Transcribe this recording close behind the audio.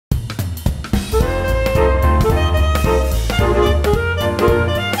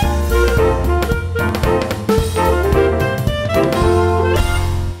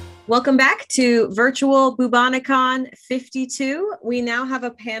Welcome back to virtual Bubonicon 52. We now have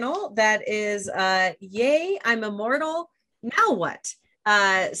a panel that is Yay, I'm Immortal, Now What?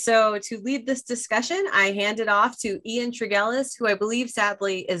 So to lead this discussion, I hand it off to Ian Tregillis, who I believe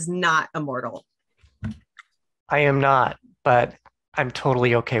sadly is not immortal. I am not, but I'm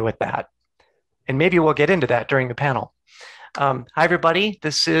totally okay with that. And maybe we'll get into that during the panel. Hi, everybody.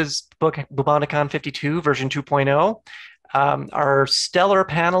 This is Bubonicon 52, version 2.0. Our stellar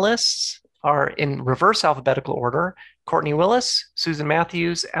panelists are in reverse alphabetical order: Courtney Willis, Susan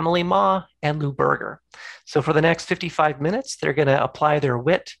Matthews, Emily Ma, and Lou Berger. So for the next 55 minutes, they're going to apply their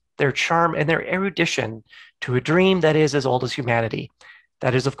wit, their charm, and their erudition to a dream that is as old as humanity.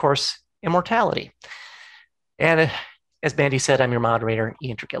 That is, of course, immortality. And as Mandy said, I'm your moderator,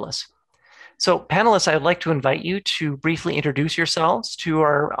 Ian Tregillis. So panelists, I'd like to invite you to briefly introduce yourselves to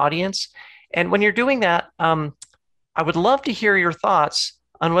our audience. And when you're doing that, I would love to hear your thoughts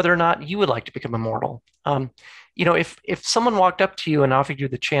on whether or not you would like to become immortal. If someone walked up to you and offered you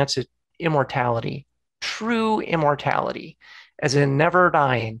the chance at immortality, true immortality, as in never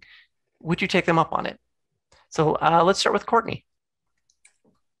dying, would you take them up on it? So let's start with Courtney.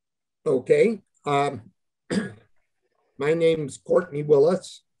 Okay. My name's Courtney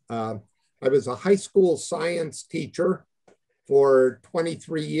Willis. I was a high school science teacher for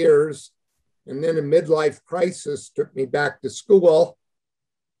 23 years. And then a midlife crisis took me back to school.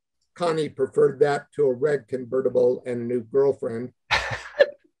 Connie preferred that to a red convertible and a new girlfriend.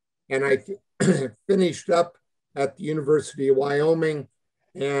 And I finished up at the University of Wyoming,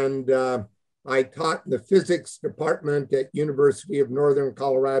 and I taught in the physics department at University of Northern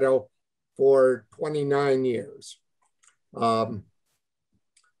Colorado for 29 years. I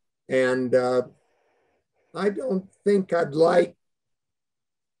don't think I'd like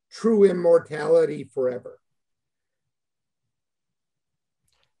true immortality forever.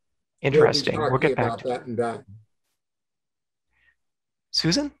 Interesting. We'll get back to that in time.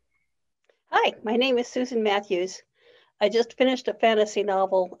 Susan? Hi, my name is Susan Matthews. I just finished a fantasy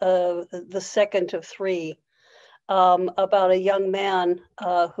novel, the second of three, about a young man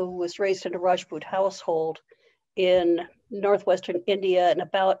who was raised in a Rajput household in northwestern India in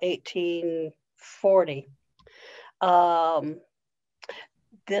about 1840.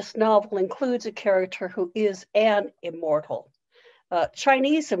 This novel includes a character who is an immortal.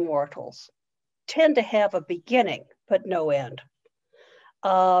 Chinese immortals tend to have a beginning, but no end.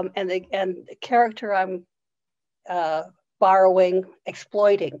 And the character I'm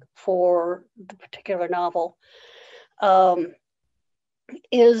exploiting for the particular novel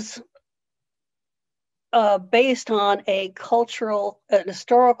is based on an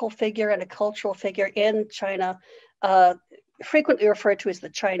historical figure and a cultural figure in China, frequently referred to as the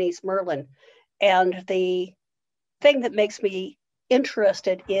Chinese Merlin. And the thing that makes me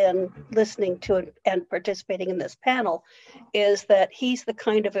interested in listening to and participating in this panel is that he's the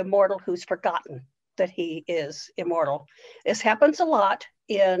kind of immortal who's forgotten that he is immortal. This happens a lot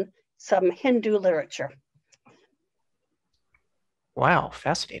in some Hindu literature. Wow,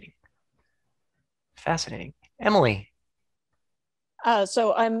 fascinating. Fascinating. Emily.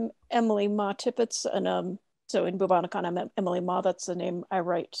 So I'm Emily Ma Tippett, and so in Bubonicon, I'm Emily Ma. That's the name I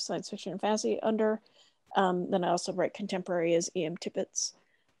write science fiction and fantasy under. Then I also write contemporary as E.M. Tippett.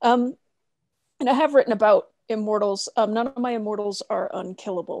 And I have written about immortals. None of my immortals are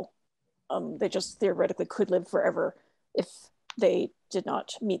unkillable. They just theoretically could live forever if they did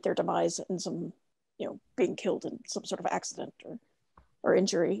not meet their demise in some, being killed in some sort of accident or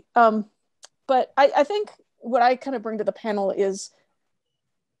injury. But I think what I kind of bring to the panel is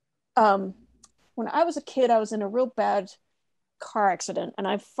when I was a kid, I was in a real bad car accident, and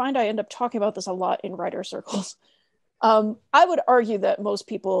I find I end up talking about this a lot in writer circles. I would argue that most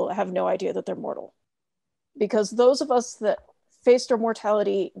people have no idea that they're mortal, because those of us that faced our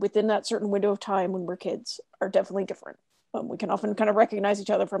mortality within that certain window of time when we're kids are definitely different. We can often kind of recognize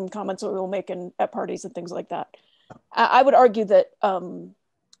each other from comments that we'll make at parties and things like that. I would argue that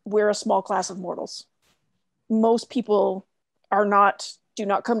we're a small class of mortals. Most people do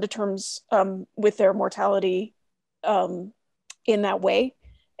not come to terms with their mortality in that way.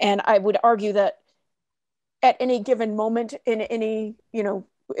 And I would argue that at any given moment in any,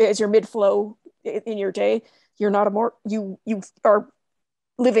 as you're mid-flow in your day, you're not immortal. You are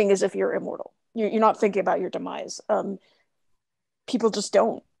living as if you're immortal. You're not thinking about your demise. People just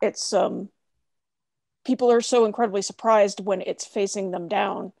don't. It's people are so incredibly surprised when it's facing them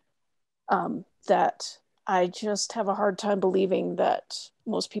down that I just have a hard time believing that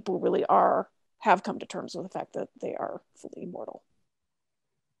most people really have come to terms with the fact that they are fully immortal.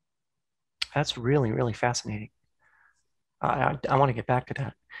 That's really, really fascinating. I want to get back to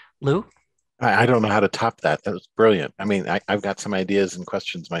that. Lou? I don't know how to top that. That was brilliant. I mean, I've got some ideas and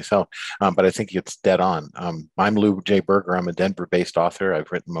questions myself, but I think it's dead on. I'm Lou J. Berger. I'm a Denver-based author.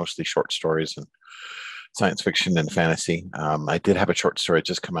 I've written mostly short stories and science fiction and fantasy. I did have a short story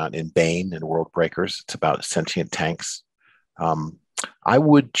just come out in Bane and World Breakers. It's about sentient tanks. I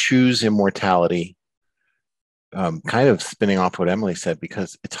would choose immortality, kind of spinning off what Emily said,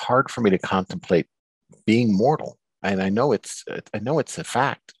 because it's hard for me to contemplate being mortal. And I know it's a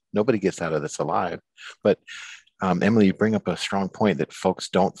fact. Nobody gets out of this alive. But Emily, you bring up a strong point that folks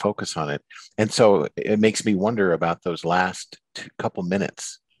don't focus on it. And so it makes me wonder about those last couple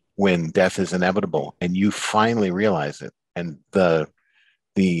minutes when death is inevitable and you finally realize it, and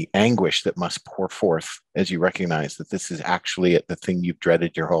the anguish that must pour forth as you recognize that this is actually the thing you've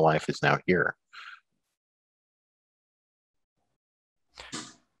dreaded your whole life is now here.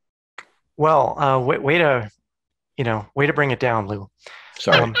 Well, way to bring it down, Lou.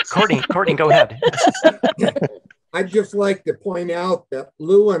 Sorry. Courtney, go ahead. I'd just like to point out that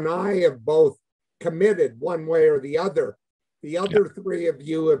Lou and I have both committed one way or the other. The other three of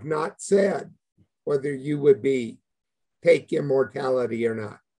you have not said whether you would take immortality or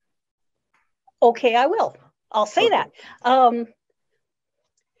not. Okay, I will. I'll say that.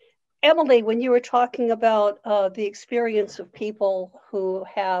 Emily, when you were talking about the experience of people who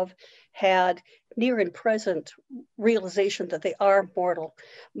have had near and present realization that they are mortal,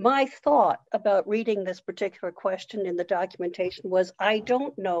 my thought about reading this particular question in the documentation was, I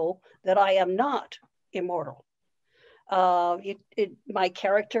don't know that I am not immortal. My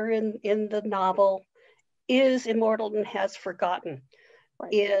character in the novel is immortal and has forgotten.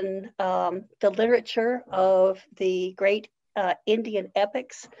 Right. In the literature of the great Indian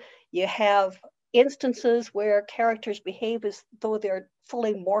epics, you have instances where characters behave as though they're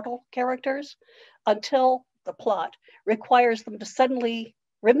fully mortal characters until the plot requires them to suddenly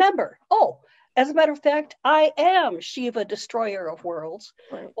remember, oh, as a matter of fact, I am Shiva, destroyer of worlds,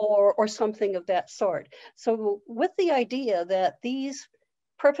 right, or something of that sort. So with the idea that these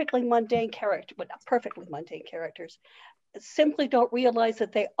perfectly mundane characters, but not perfectly mundane characters, simply don't realize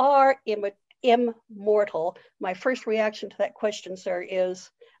that they are immortal, my first reaction to that question, sir, is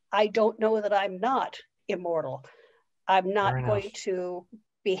I don't know that I'm not immortal. I'm not going to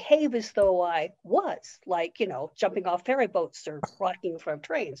behave as though I was, like, jumping off ferry boats or walking from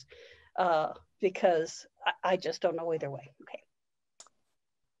trains, because I just don't know either way. Okay.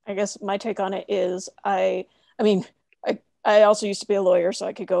 I guess my take on it is I also used to be a lawyer, so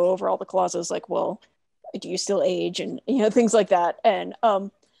I could go over all the clauses, like, well, do you still age, and things like that. And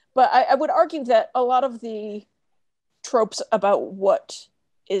but I would argue that a lot of the tropes about what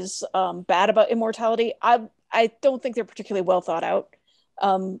is bad about immortality, I don't think they're particularly well thought out.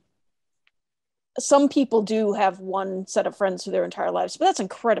 Some people do have one set of friends for their entire lives, but that's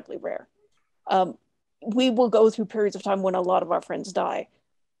incredibly rare. We will go through periods of time when a lot of our friends die.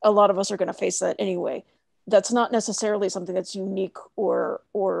 A lot of us are going to face that anyway. That's not necessarily something that's unique or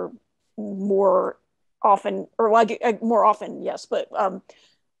more often, or like more often, yes, but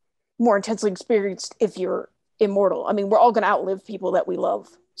more intensely experienced if you're immortal. I mean, we're all going to outlive people that we love.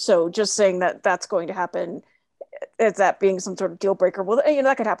 So just saying that that's going to happen, as that being some sort of deal breaker, well,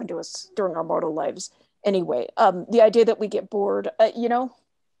 that could happen to us during our mortal lives anyway. The idea that we get bored,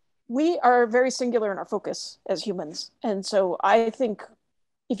 we are very singular in our focus as humans. And so I think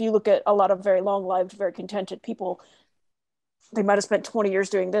if you look at a lot of very long-lived, very contented people, they might have spent 20 years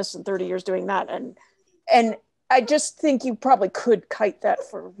doing this and 30 years doing that. And I just think you probably could kite that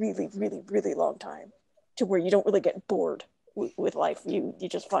for a really, really, really long time, to where you don't really get bored with life. You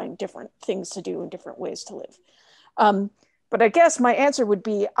just find different things to do and different ways to live. But I guess my answer would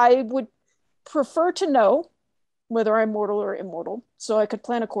be, I would prefer to know whether I'm mortal or immortal, so I could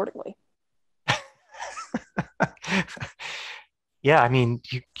plan accordingly. Yeah, I mean,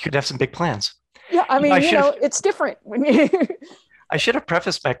 you could have some big plans. Yeah, I mean, it's different when you... I should have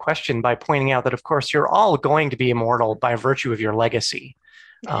prefaced my question by pointing out that, of course, you're all going to be immortal by virtue of your legacy,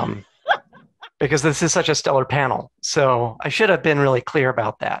 because this is such a stellar panel. So I should have been really clear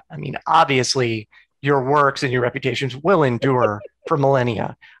about that. I mean, obviously, your works and your reputations will endure for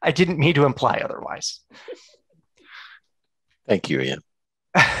millennia. I didn't mean to imply otherwise. Thank you, Ian.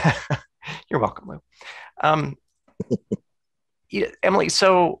 You're welcome, Lou. Emily,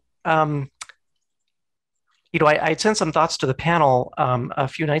 so I had sent some thoughts to the panel a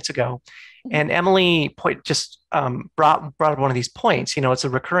few nights ago, and Emily brought up one of these points. It's a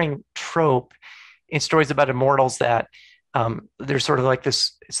recurring trope in stories about immortals that there's sort of like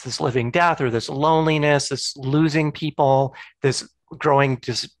this living death, or this loneliness, this losing people, this growing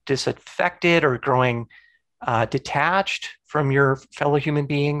disaffected, or growing detached from your fellow human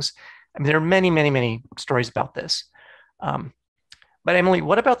beings. I mean, there are many, many, many stories about this. But Emily,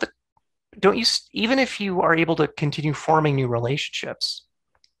 what about don't you, even if you are able to continue forming new relationships,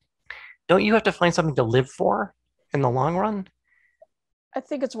 don't you have to find something to live for in the long run? I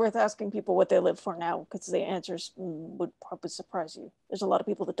think it's worth asking people what they live for now, because the answers would probably surprise you. There's a lot of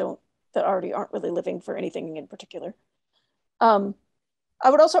people that already aren't really living for anything in particular. I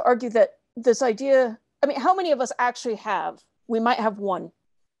would also argue that this idea, I mean, how many of us actually have, we might have one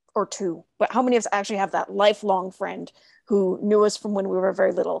or two, but how many of us actually have that lifelong friend who knew us from when we were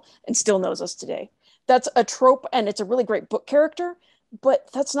very little and still knows us today? That's a trope, and it's a really great book character, but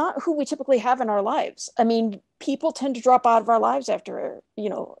that's not who we typically have in our lives. I mean, people tend to drop out of our lives after,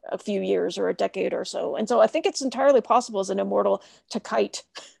 a few years or a decade or so. And so I think it's entirely possible as an immortal to kite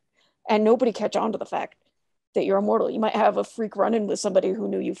and nobody catch on to the fact that you're immortal. You might have a freak run-in with somebody who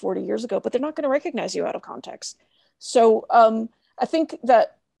knew you 40 years ago, but they're not going to recognize you out of context. So I think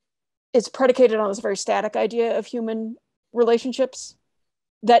that it's predicated on this very static idea of human relationships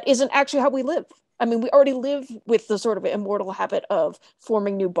that isn't actually how we live. I mean, we already live with the sort of immortal habit of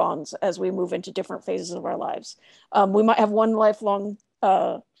forming new bonds as we move into different phases of our lives. We might have one lifelong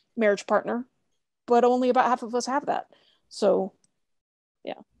marriage partner, but only about half of us have that. So,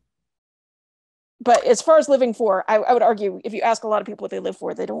 yeah. But as far as living for, I would argue if you ask a lot of people what they live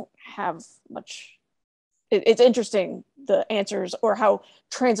for, they don't have much. It's interesting, the answers or how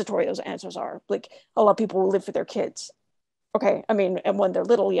transitory those answers are. Like a lot of people will live for their kids. Okay, I mean, and when they're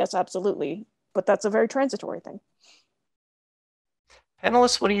little, yes, absolutely. But that's a very transitory thing.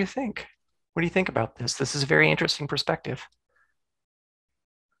 Panelists, what do you think? What do you think about this? This is a very interesting perspective.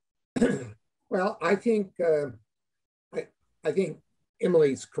 Well, I think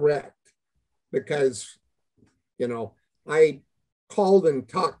Emily's correct because, I called and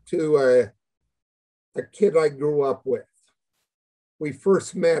talked to a kid I grew up with. We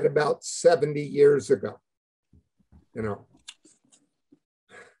first met about 70 years ago.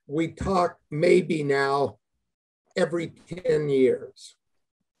 We talk maybe now every 10 years.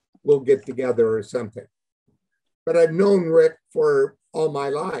 We'll get together or something. But I've known Rick for all my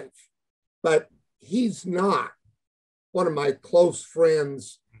life. But he's not one of my close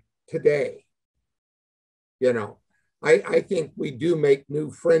friends today. I think we do make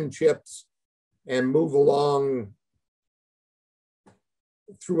new friendships and move along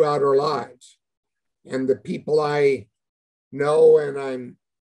throughout our lives. And the people I know and I'm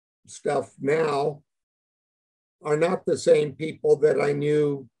stuff now are not the same people that I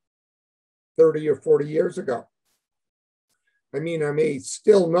knew 30 or 40 years ago. I mean, I may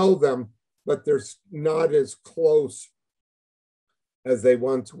still know them, but they're not as close as they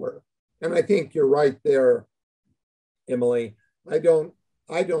once were. And I think you're right there, Emily. I don't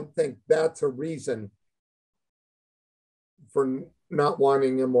think that's a reason for not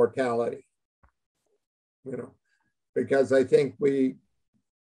wanting immortality, because I think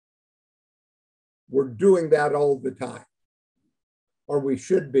we're doing that all the time, or we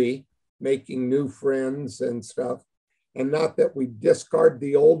should be making new friends and stuff. And not that we discard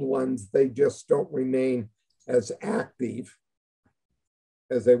the old ones, they just don't remain as active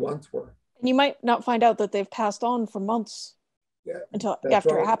as they once were. And you might not find out that they've passed on for months until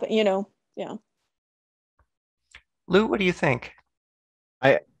after it happened, yeah. Lou, what do you think?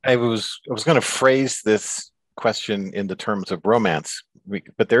 I was going to phrase this question in the terms of romance,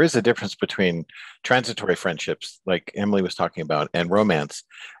 but there is a difference between transitory friendships, like Emily was talking about, and romance.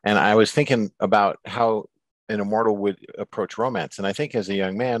 And I was thinking about how an immortal would approach romance. And I think as a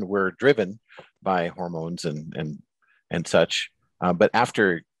young man, we're driven by hormones and such. But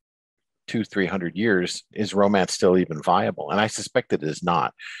after 200-300 years, is romance still even viable? And I suspect it is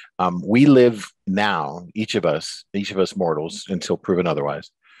not. We live now, each of us mortals, until proven otherwise,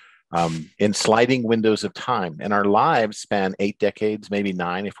 in sliding windows of time. And our lives span 8 decades, maybe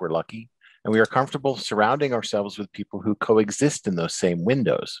 9 if we're lucky. And we are comfortable surrounding ourselves with people who coexist in those same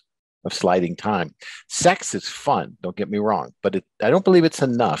windows of sliding time. Sex is fun, don't get me wrong, but I don't believe it's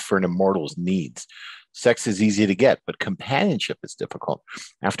enough for an immortal's needs. Sex is easy to get, but companionship is difficult.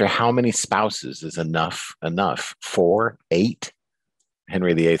 After how many spouses is enough? 4, 8?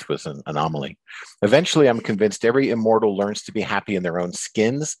 Henry VIII was an anomaly. Eventually, I'm convinced every immortal learns to be happy in their own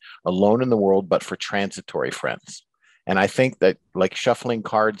skins, alone in the world, but for transitory friends. And I think that, like shuffling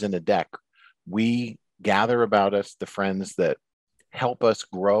cards in a deck, we gather about us the friends that help us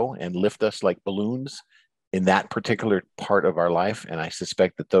grow and lift us like balloons in that particular part of our life. And I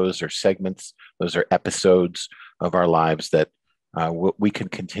suspect that those are segments, those are episodes of our lives that we can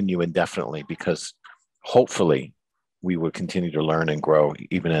continue indefinitely, because hopefully we will continue to learn and grow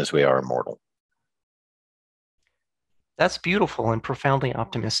even as we are immortal. That's beautiful and profoundly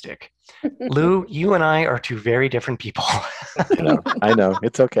optimistic. Lou, you and I are two very different people. I know.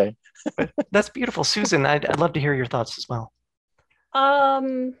 It's okay. But that's beautiful. Susan, I'd love to hear your thoughts as well.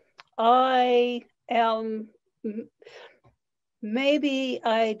 I am, maybe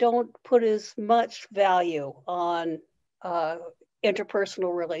I don't put as much value on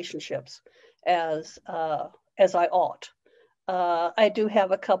interpersonal relationships as I ought. I do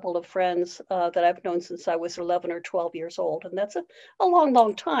have a couple of friends that I've known since I was 11 or 12 years old, and that's a long,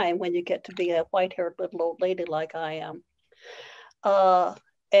 long time when you get to be a white-haired little old lady like I am.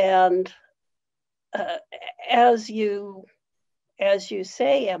 And as you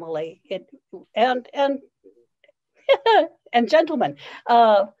say, Emily, and and gentlemen,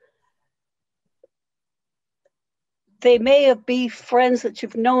 they may be friends that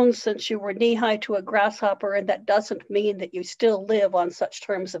you've known since you were knee-high to a grasshopper, and that doesn't mean that you still live on such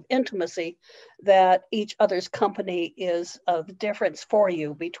terms of intimacy that each other's company is of difference for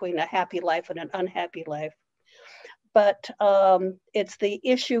you between a happy life and an unhappy life. But it's the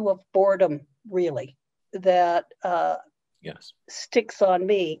issue of boredom, really, that yes, sticks on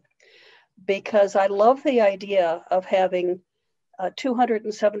me, because I love the idea of having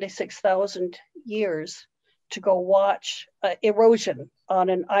 276,000 years to go watch erosion on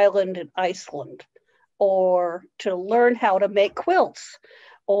an island in Iceland, or to learn how to make quilts,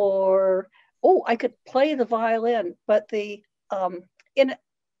 or, oh, I could play the violin. But it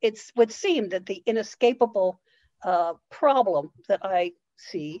would seem that the inescapable problem that I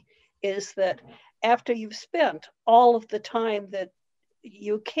see is that after you've spent all of the time that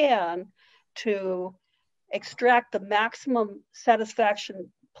you can to extract the maximum satisfaction,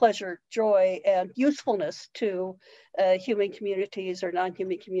 pleasure, joy, and usefulness to human communities or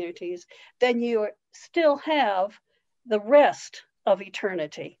non-human communities, then you still have the rest of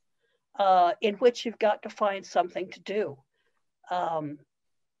eternity in which you've got to find something to do.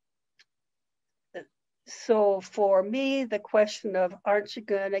 So for me, the question of aren't you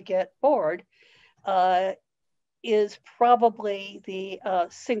going to get bored is probably the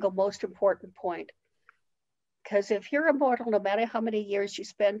single most important point. Because if you're immortal, no matter how many years you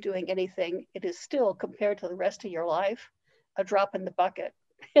spend doing anything, it is still, compared to the rest of your life, a drop in the bucket.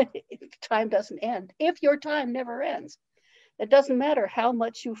 Time doesn't end. If your time never ends, it doesn't matter how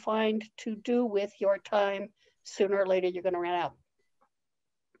much you find to do with your time, sooner or later you're going to run out.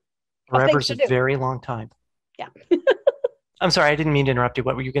 Forever's a very long time. Yeah. I'm sorry, I didn't mean to interrupt you.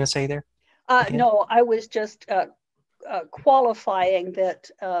 What were you going to say there? No, I was just qualifying that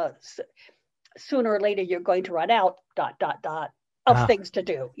sooner or later you're going to run out, ... of things to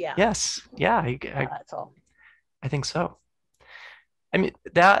do. Yeah. Yes. Yeah. That's all. I think so. I mean,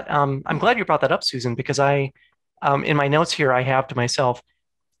 that I'm glad you brought that up, Susan, because I, in my notes here, I have to myself,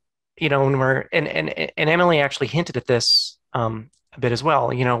 when we're, and Emily actually hinted at this a bit as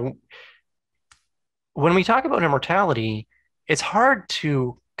well. When we talk about immortality, it's hard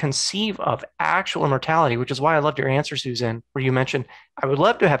to conceive of actual immortality, which is why I loved your answer, Susan, where you mentioned, I would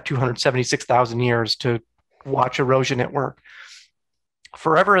love to have 276,000 years to watch erosion at work.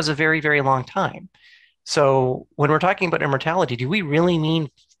 Forever is a very, very long time. So when we're talking about immortality, do we really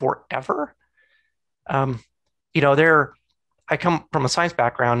mean forever? I come from a science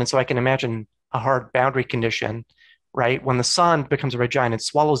background, and so I can imagine a hard boundary condition, right? When the sun becomes a red giant and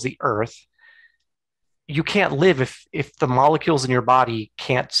swallows the earth, you can't live if the molecules in your body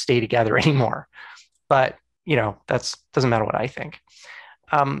can't stay together anymore. But, that doesn't matter what I think.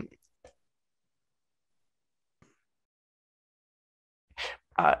 And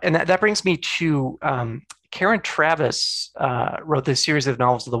that brings me to Karen Travis wrote this series of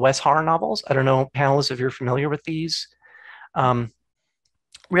novels, the Wes Haar novels. I don't know, panelists, if you're familiar with these.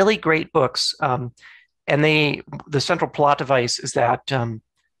 Really great books. And the central plot device is that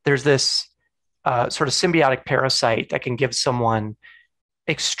there's this sort of symbiotic parasite that can give someone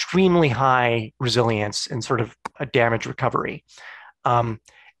extremely high resilience and sort of a damage recovery.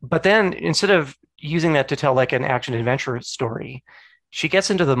 But then instead of using that to tell like an action adventure story, she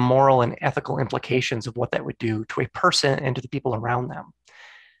gets into the moral and ethical implications of what that would do to a person and to the people around them.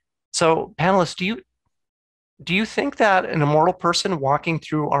 So panelists, do you think that an immortal person walking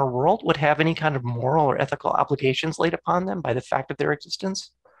through our world would have any kind of moral or ethical obligations laid upon them by the fact of their existence?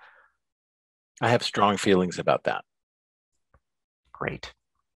 I have strong feelings about that. Great.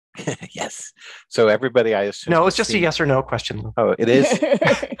 Yes. So everybody, I assume. No, it's just a yes or no question. Oh, it is?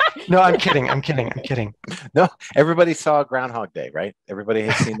 No, I'm kidding. No, everybody saw Groundhog Day, right? Everybody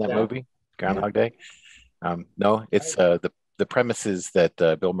has seen that movie, Groundhog Day? No, it's the premise is that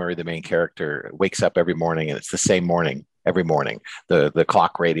Bill Murray, the main character, wakes up every morning and it's the same morning every morning. The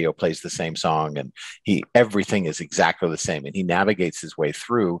clock radio plays the same song, and everything is exactly the same. And he navigates his way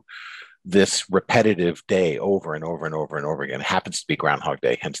through this repetitive day over and over and over and over again. It happens to be Groundhog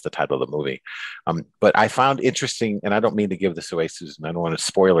Day, hence the title of the movie. But I found interesting, and I don't mean to give this away, Susan, I don't want to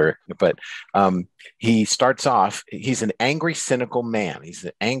spoiler, but he starts off, he's an angry, cynical man. He's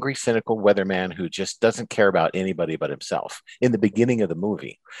an angry, cynical weatherman who just doesn't care about anybody but himself in the beginning of the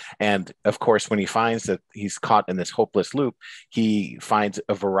movie. And of course, when he finds that he's caught in this hopeless loop, he finds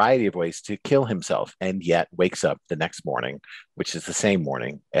a variety of ways to kill himself, and yet wakes up the next morning, which is the same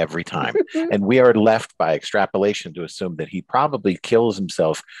morning every time. And we are left by extrapolation to assume that he probably kills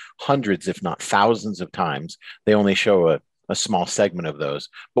himself hundreds, if not thousands of times. They only show a small segment of those.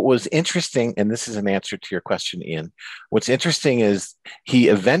 But what's interesting, and this is an answer to your question, Ian, what's interesting is he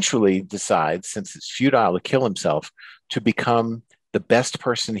eventually decides, since it's futile to kill himself, to become the best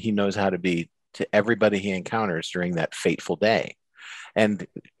person he knows how to be to everybody he encounters during that fateful day. And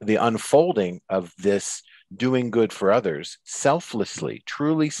the unfolding of this doing good for others, selflessly,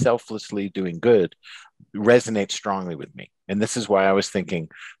 truly selflessly doing good, resonates strongly with me. And this is why I was thinking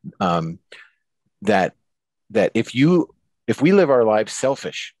that if we live our lives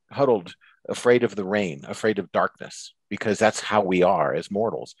selfish, huddled, afraid of the rain, afraid of darkness, because that's how we are as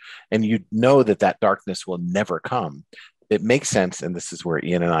mortals, and you know that darkness will never come, it makes sense. And this is where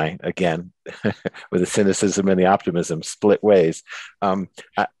Ian and I, again, with the cynicism and the optimism, split ways.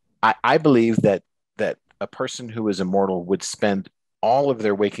 I believe that a person who is immortal would spend all of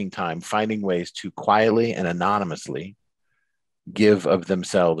their waking time finding ways to quietly and anonymously give of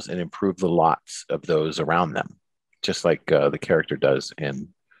themselves and improve the lots of those around them, just like the character does in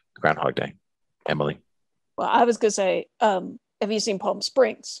Groundhog Day. Emily? Well, I was going to say, have you seen Palm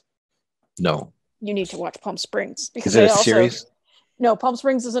Springs? No. You need to watch Palm Springs. Because is it a series? No, Palm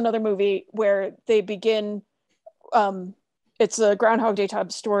Springs is another movie where they begin... it's a Groundhog Day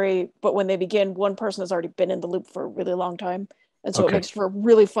type story, but when they begin, one person has already been in the loop for a really long time. And so It makes for a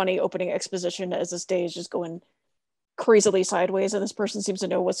really funny opening exposition as this day is just going crazily sideways and this person seems to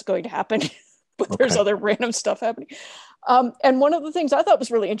know what's going to happen, but there's other random stuff happening. And one of the things I thought was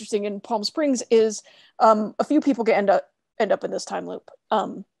really interesting in Palm Springs is a few people end up in this time loop.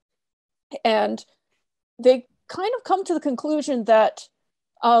 And they kind of come to the conclusion that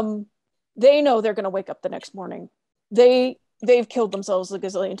they know they're going to wake up the next morning. They've killed themselves a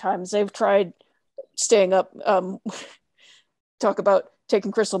gazillion times. They've tried staying up, talk about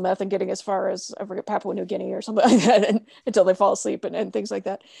taking crystal meth and getting as far as, I forget, Papua New Guinea or something like that, until they fall asleep and things like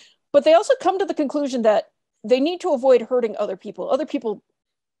that. But they also come to the conclusion that they need to avoid hurting other people. Other people,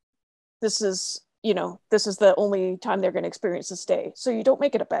 this is the only time they're going to experience this day. So you don't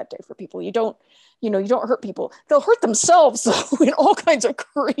make it a bad day for people. You don't hurt people. They'll hurt themselves in all kinds of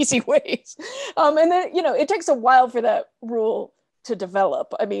crazy ways. And then, it takes a while for that rule to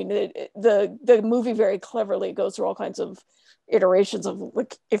develop. I mean, the movie very cleverly goes through all kinds of iterations of,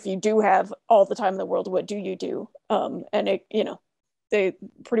 like, if you do have all the time in the world, what do you do? And they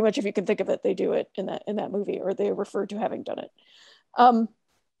pretty much, if you can think of it, they do it in that movie, or they refer to having done it. I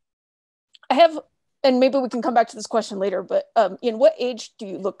have, and maybe we can come back to this question later, but in what age do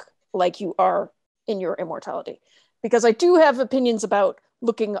you look like you are in your immortality? Because I do have opinions about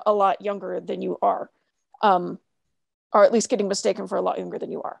looking a lot younger than you are, or at least getting mistaken for a lot younger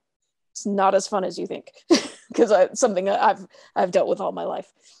than you are. It's not as fun as you think, because it's something that I've dealt with all my life.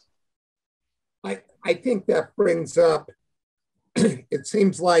 I think that brings up, it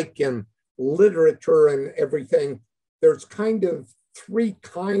seems like in literature and everything, there's kind of three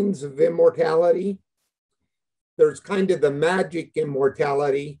kinds of immortality. There's kind of the magic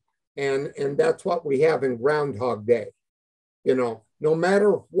immortality, and that's what we have in Groundhog Day. No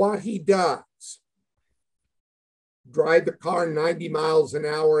matter what he does, drive the car 90 miles an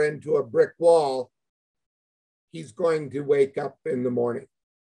hour into a brick wall, he's going to wake up in the morning.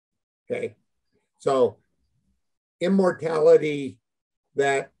 Okay. So immortality,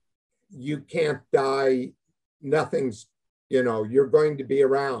 that you can't die, nothing's, you're going to be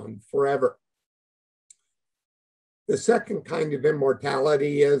around forever. The second kind of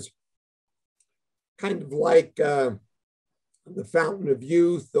immortality is kind of like the Fountain of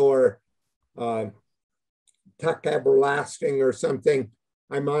Youth or Tuck Everlasting or something.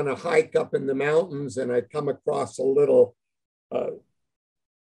 I'm on a hike up in the mountains and I come across a little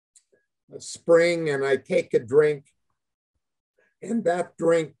a spring and I take a drink, and that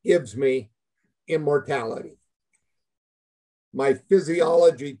drink gives me immortality. My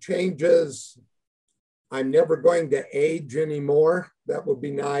physiology changes. I'm never going to age anymore. That would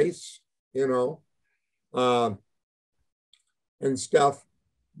be nice, and stuff.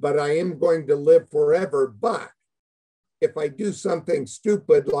 But I am going to live forever. But if I do something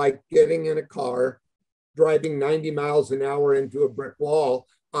stupid like getting in a car, driving 90 miles an hour into a brick wall,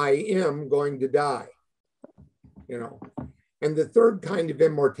 I am going to die. You know, and the third kind of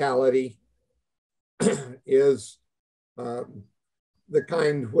immortality is the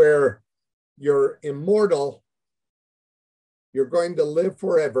kind where you're immortal, you're going to live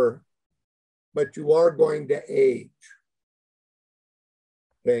forever, but you are going to age.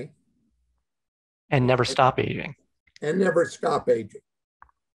 Okay. And never stop aging. And never stop aging.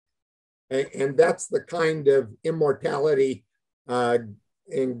 And that's the kind of immortality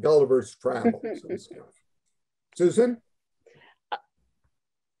in Gulliver's Travels and stuff. Susan?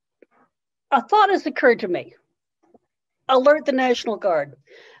 A thought has occurred to me. Alert the National Guard.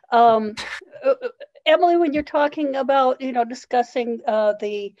 Emily, when you're talking about, discussing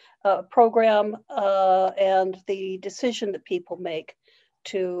the program and the decision that people make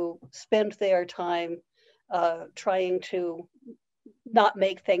to spend their time trying to not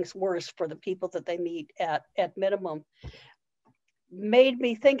make things worse for the people that they meet at minimum, made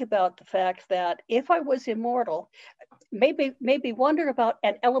me think about the fact that if I was immortal, maybe wonder about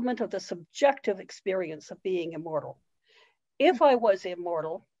an element of the subjective experience of being immortal. If I was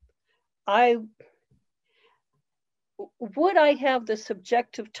immortal, would I have the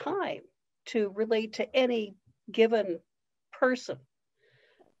subjective time to relate to any given person?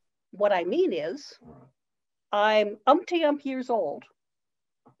 What I mean is, I'm umpty-ump years old,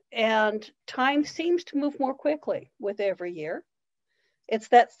 and time seems to move more quickly with every year. It's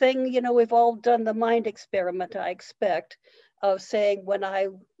that thing, we've all done the mind experiment, I expect, of saying when I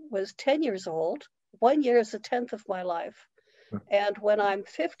was 10 years old, 1 year is a 10th of my life. And when I'm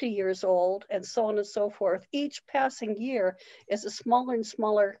 50 years old, and so on and so forth, each passing year is a smaller and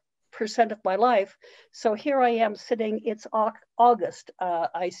smaller percent of my life. So here I am sitting, it's August,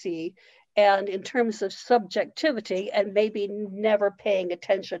 I see. And in terms of subjectivity and maybe never paying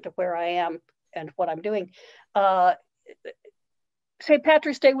attention to where I am and what I'm doing, St.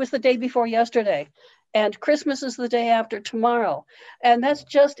 Patrick's Day was the day before yesterday, and Christmas is the day after tomorrow. And that's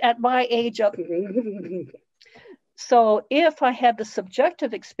just at my age of... So if I had the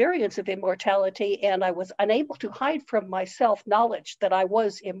subjective experience of immortality and I was unable to hide from myself knowledge that I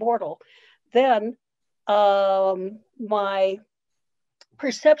was immortal, then my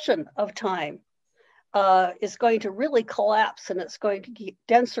perception of time is going to really collapse, and it's going to get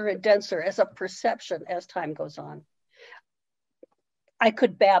denser and denser as a perception as time goes on. I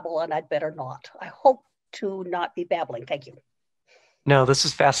could babble, and I'd better not. I hope to not be babbling. Thank you. No, this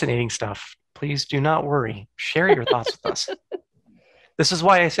is fascinating stuff. Please do not worry. Share your thoughts with us. This is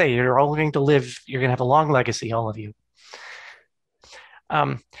why I say you're all going to live, you're going to have a long legacy, all of you.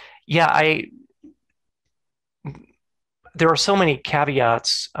 There are so many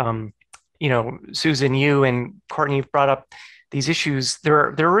caveats. Susan, you and Courtney have brought up these issues.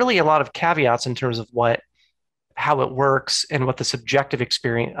 There are really a lot of caveats in terms of how it works and what the subjective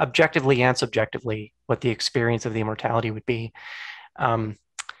experience, objectively and subjectively, what the experience of the immortality would be. And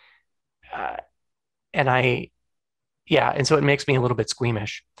so it makes me a little bit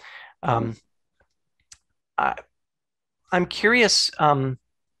squeamish. I'm curious,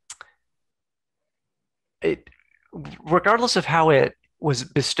 regardless of how it was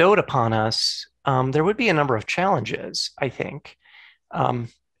bestowed upon us, there would be a number of challenges, I think,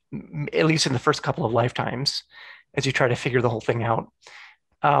 at least in the first couple of lifetimes, as you try to figure the whole thing out.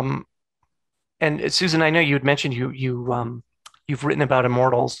 And Susan, I know you had mentioned you've written about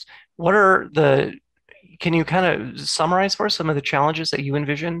immortals. Can you kind of summarize for us some of the challenges that you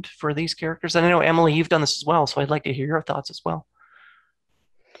envisioned for these characters? And I know, Emily, you've done this as well, so I'd like to hear your thoughts as well.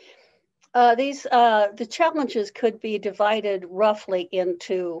 The challenges could be divided roughly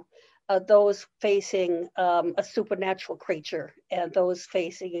into those facing a supernatural creature and those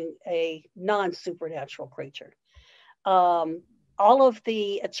facing a non-supernatural creature. All of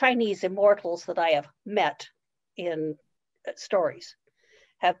the Chinese immortals that I have met in stories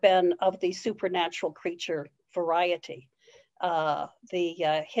have been of the supernatural creature variety.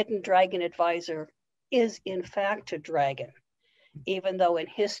 The hidden dragon advisor is in fact a dragon, even though in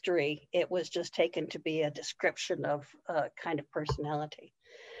history it was just taken to be a description of a kind of personality.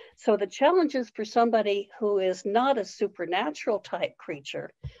 So the challenges for somebody who is not a supernatural type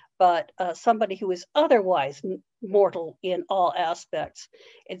creature, but somebody who is otherwise mortal in all aspects,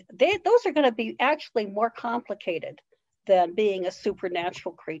 those are going to be actually more complicated than being a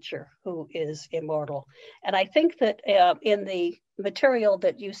supernatural creature who is immortal. And I think that in the material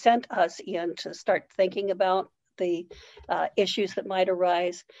that you sent us in to start thinking about the issues that might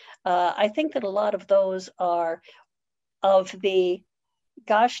arise, I think that a lot of those are of the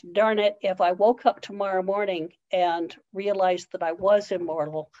gosh darn it, if I woke up tomorrow morning and realized that I was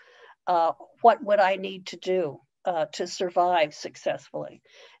immortal, what would I need to do to survive successfully?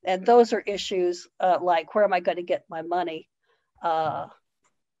 And those are issues like, where am I going to get my money?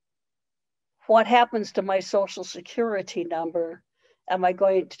 What happens to my social security number? Am I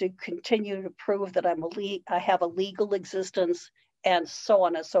going to continue to prove that I have a legal existence, and so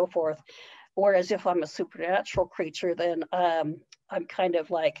on and so forth? Whereas if I'm a supernatural creature, then I'm kind of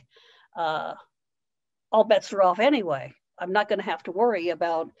like, all bets are off anyway. I'm not going to have to worry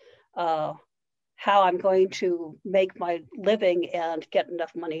about how I'm going to make my living and get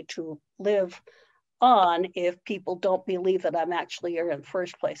enough money to live on if people don't believe that I'm actually here in the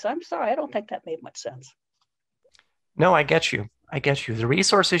first place. I'm sorry, I don't think that made much sense. No, I get you. I get you. The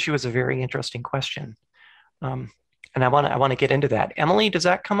resource issue is a very interesting question. And I want to get into that. Emily, does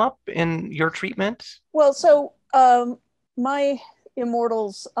that come up in your treatment? Well, so my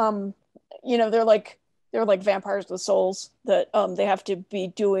immortals, they're like vampires with souls, that they have to be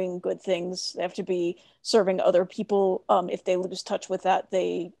doing good things. They have to be serving other people. If they lose touch with that,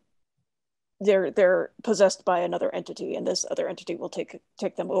 they're possessed by another entity, and this other entity will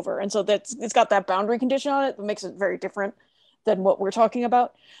take them over. And so it's got that boundary condition on it that makes it very different than what we're talking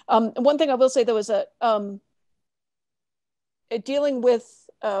about. One thing I will say though is that dealing with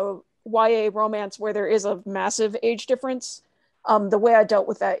YA romance where there is a massive age difference, the way I dealt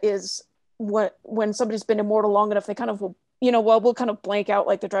with that is when somebody's been immortal long enough, they kind of will, we'll kind of blank out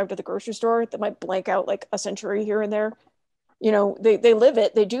like the drive to the grocery store. That might blank out like a century here and there. They live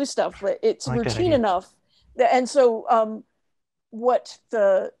it, they do stuff, but it's like routine enough. And so what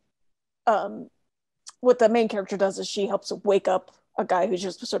the main character does is she helps wake up a guy who's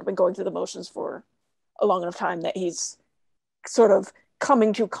just sort of been going through the motions for a long enough time that he's sort of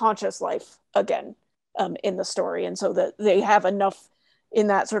coming to conscious life again in the story. And so that they have enough in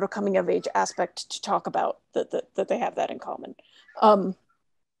that sort of coming of age aspect to talk about that they have that in common.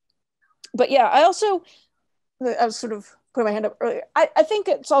 But yeah, I was sort of putting my hand up earlier. I think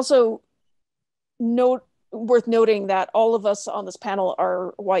it's also worth noting that all of us on this panel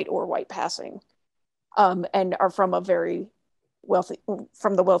are white or white passing, and are from a very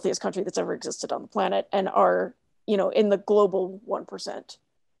from the wealthiest country that's ever existed on the planet, and are, in the global 1%.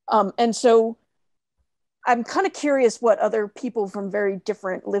 And so I'm kind of curious what other people from very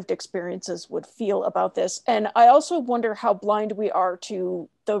different lived experiences would feel about this. And I also wonder how blind we are to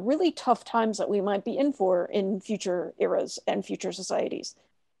the really tough times that we might be in for in future eras and future societies.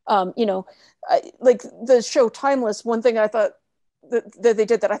 Like the show Timeless, one thing I thought that they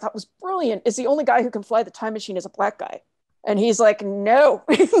did that I thought was brilliant is the only guy who can fly the time machine is a black guy. And he's like, no,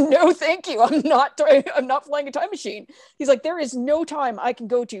 no, thank you. I'm not flying a time machine. He's like, there is no time I can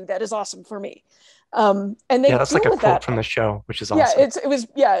go to that is awesome for me. And they that's like a quote from the show, which is awesome. It was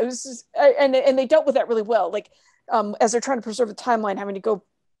just, and they dealt with that really well. Like, as they're trying to preserve the timeline, having to go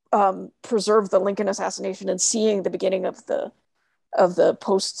preserve the Lincoln assassination and seeing the beginning of the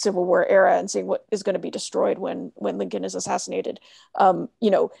post-Civil War era and seeing what is going to be destroyed when Lincoln is assassinated.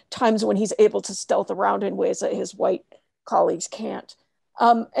 Times when he's able to stealth around in ways that his white colleagues can't.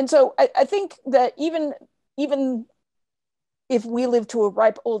 And so I think that even if we live to a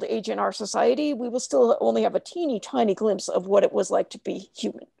ripe old age in our society, we will still only have a teeny tiny glimpse of what it was like to be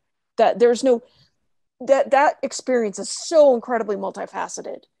human. That there's no, that experience is so incredibly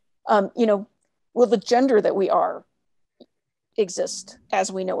multifaceted. Will the gender that we are exist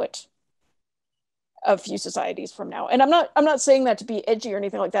as we know it a few societies from now? And I'm not saying that to be edgy or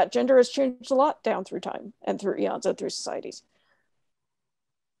anything like that. Gender has changed a lot down through time and through eons and through societies.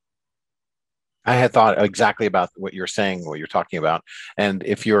 I had thought exactly about what you're saying, what you're talking about. And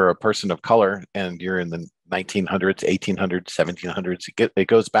if you're a person of color and you're in the 1900s, 1800s, 1700s, it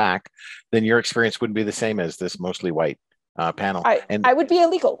goes back, then your experience wouldn't be the same as this mostly white panel. I would be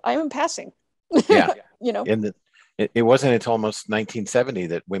illegal. I am passing. Yeah. And it wasn't until almost 1970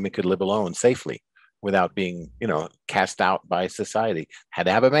 that women could live alone safely without being, cast out by society. Had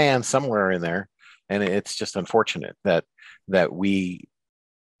to have a man somewhere in there. And it's just unfortunate that we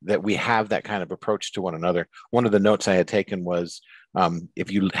have that kind of approach to one another. One of the notes I had taken was,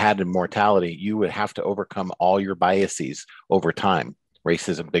 if you had immortality, you would have to overcome all your biases over time,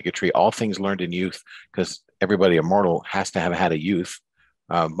 racism, bigotry, all things learned in youth, because everybody immortal has to have had a youth,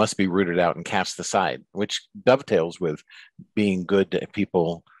 must be rooted out and cast aside, which dovetails with being good to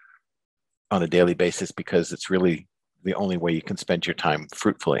people on a daily basis, because it's really the only way you can spend your time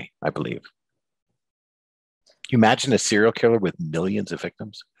fruitfully, I believe. You imagine a serial killer with millions of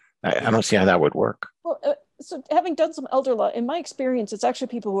victims? I don't see how that would work. Well, so having done some elder law, in my experience, it's actually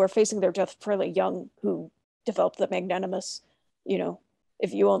people who are facing their death fairly young who develop the magnanimous,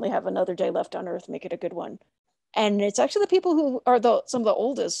 if you only have another day left on Earth, make it a good one. And it's actually the people who are some of the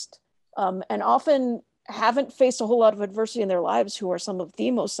oldest, and often haven't faced a whole lot of adversity in their lives, who are some of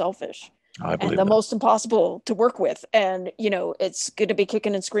the most selfish and the most impossible to work with. And, you know, it's good to be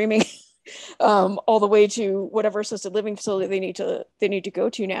kicking and screaming all the way to whatever assisted living facility they need to go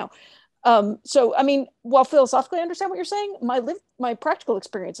to now. So, I mean, while philosophically I understand what you're saying, my practical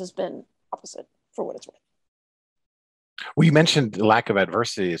experience has been opposite, for what it's worth. Well, you mentioned the lack of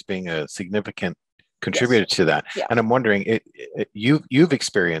adversity as being a significant contributor to that. Yeah. And I'm wondering, you've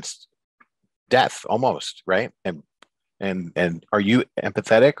experienced death almost, right? And are you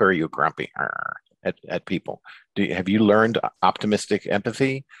empathetic, or are you grumpy at people? Have you learned optimistic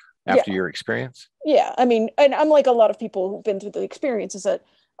empathy after your experience? Yeah, I mean, and I'm like a lot of people who've been through the experience, is that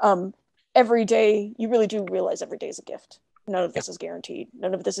every day, you really do realize every day is a gift. None of this is guaranteed.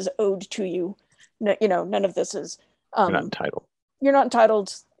 None of this is owed to you. No, you know, none of this is. You're not entitled. You're not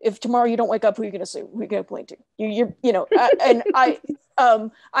entitled. If tomorrow you don't wake up, who are you going to sue? Who are you going to complain to? You know, and I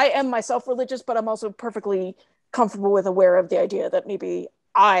am myself religious, but I'm also perfectly comfortable with, aware of the idea that maybe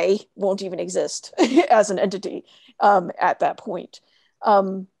I won't even exist as an entity at that point.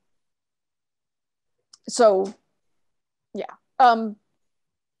 So, yeah.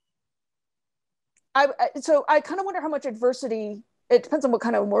 I kind of wonder how much adversity, it depends on what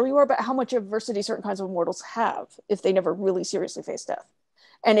kind of immortal you are, but how much adversity certain kinds of immortals have if they never really seriously face death.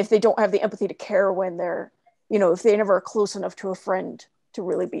 And if they don't have the empathy to care when they're, you know, if they never are close enough to a friend to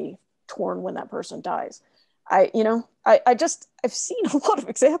really be torn when that person dies. I've seen a lot of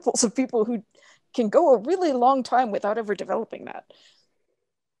examples of people who can go a really long time without ever developing that.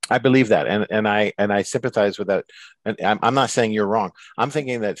 I believe that, and I sympathize with that. And I'm not saying you're wrong. I'm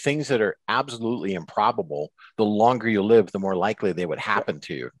thinking that things that are absolutely improbable, the longer you live, the more likely they would happen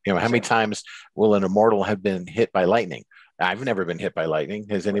to you. You know, how many times will an immortal have been hit by lightning? I've never been hit by lightning.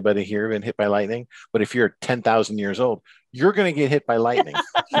 Has anybody here been hit by lightning? But if you're 10,000 years old, you're going to get hit by lightning.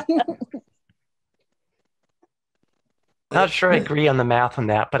 Not sure I agree on the math on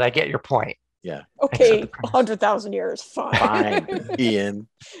that, but I get your point. Yeah. Okay, 100,000 years, fine. Fine, Ian.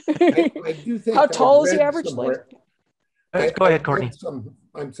 I do think how tall is the average? Go ahead, Courtney.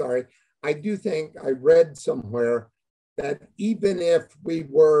 I'm sorry. I do think I read somewhere that even if we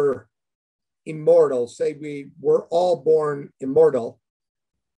were immortal, say we were all born immortal,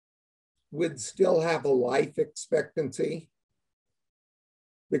 we'd still have a life expectancy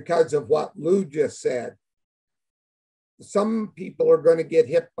because of what Lou just said. Some people are going to get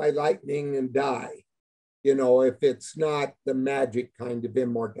hit by lightning and die, you know, if it's not the magic kind of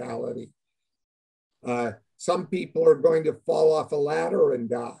immortality. Some people are going to fall off a ladder and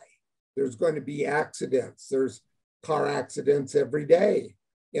die. There's going to be accidents. There's car accidents every day.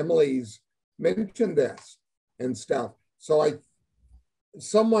 Emily's mentioned this and stuff. So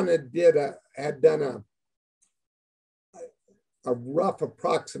someone had done a rough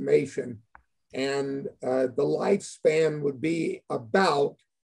approximation, and the lifespan would be about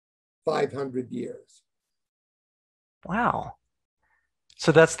 500 years. Wow.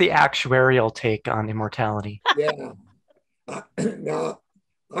 So that's the actuarial take on immortality. Yeah. Now,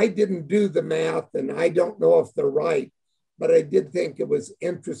 I didn't do the math, and I don't know if they're right, but I did think it was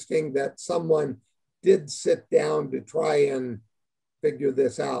interesting that someone did sit down to try and figure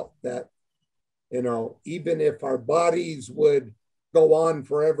this out, that, you know, even if our bodies would go on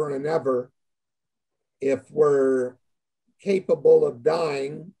forever and ever, if we're capable of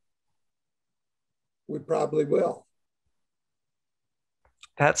dying, we probably will.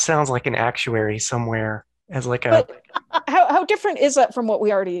 That sounds like an actuary somewhere as like a. But how different is that from what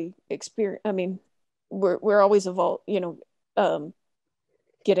we already experience? I mean, we're always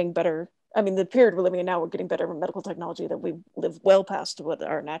getting better. I mean, the period we're living in now, we're getting better with medical technology that we live well past what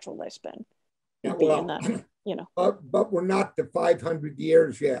our natural lifespan would be in that, you know. But we're not to 500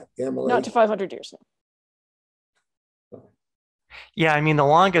 years yet, Emily. Not to 500 years, no. Yeah, I mean, the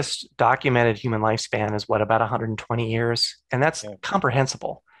longest documented human lifespan is what, about 120 years? And that's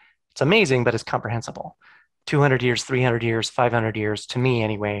comprehensible. It's amazing, but it's comprehensible. 200 years, 300 years, 500 years, to me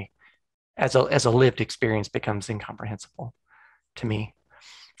anyway, as a lived experience, becomes incomprehensible to me.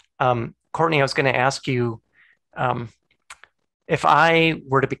 Courtney, I was going to ask you, if I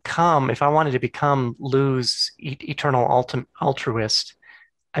wanted to become Lou's eternal altruist,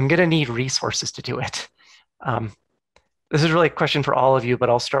 I'm going to need resources to do it. This is really a question for all of you, but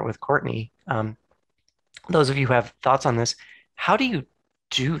I'll start with Courtney. Those of you who have thoughts on this, how do you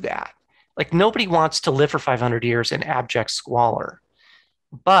do that? Like, nobody wants to live for 500 years in abject squalor,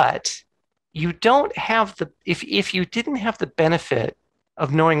 but you don't have if you didn't have the benefit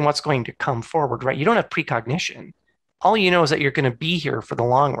of knowing what's going to come forward, right? You don't have precognition. all you know is that you're going to be here for the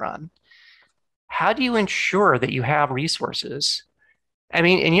long run. How do you ensure that you have resources? I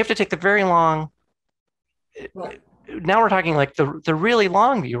mean, and you have to take the very long, Right. now we're talking like the really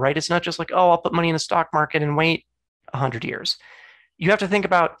long view, right? It's not just like, oh, I'll put money in the stock market and wait 100 years. You have to think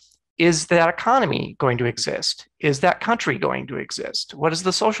about, is that economy going to exist? Is that country going to exist? What is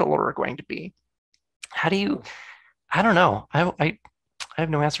the social order going to be? How do you, I don't know. I have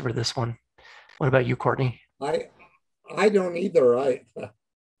no answer for this one. What about you, Courtney? I don't either. I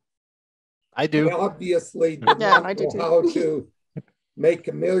do. I obviously did Yeah, not I do know too. how to make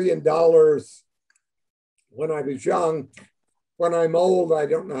 $1 million when I was young. When I'm old, I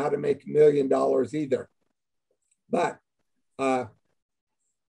don't know how to make $1 million either. But,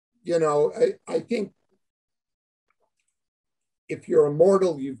 you know, I think if you're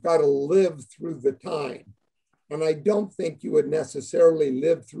immortal, you've got to live through the time. And I don't think you would necessarily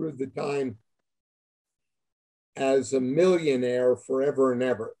live through the time as a millionaire forever and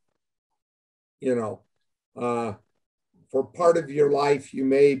ever. You know, for part of your life, you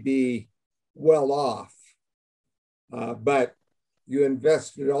may be well off, but you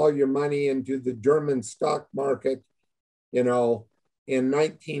invested all your money into the German stock market, you know, in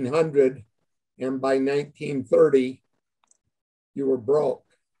 1900, and by 1930, you were broke.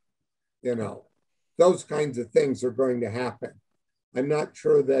 You know, those kinds of things are going to happen. I'm not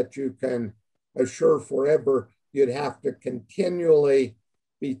sure that you can assure forever. You'd have to continually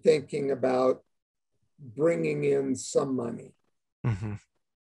be thinking about bringing in some money. Mm-hmm.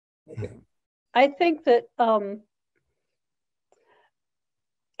 Okay. I think that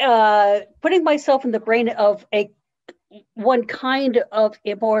putting myself in the brain of one kind of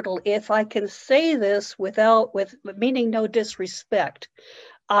immortal, if I can say this with meaning no disrespect,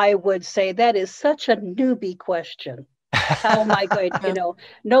 I would say that is such a newbie question. How am I going to, you know,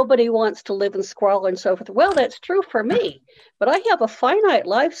 nobody wants to live in squalor and so forth. Well, that's true for me, but I have a finite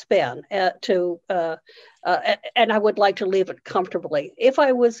lifespan and I would like to live it comfortably. If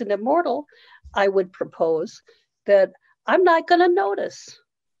I was an immortal, I would propose that I'm not going to notice.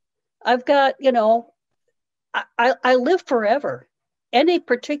 I've got, you know, I live forever. Any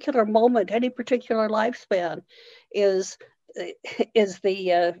particular moment, any particular lifespan is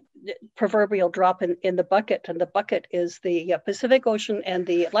the proverbial drop in the bucket, and the bucket is the Pacific Ocean and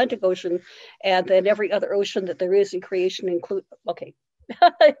the Atlantic Ocean, and then every other ocean that there is in creation include. Okay,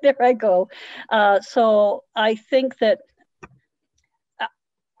 there I go. So I think that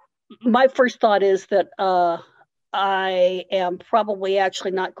my first thought is that I am probably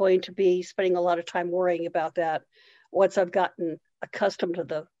actually not going to be spending a lot of time worrying about that once I've gotten accustomed to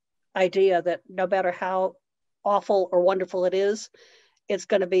the idea that no matter how awful or wonderful it is, it's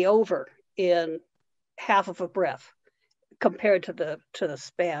going to be over in half of a breath compared to the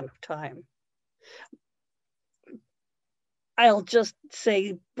span of time. I'll just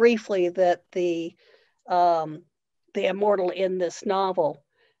say briefly that the immortal in this novel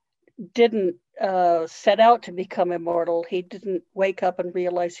didn't set out to become immortal. He didn't wake up and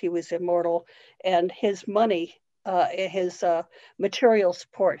realize he was immortal, and his money, his material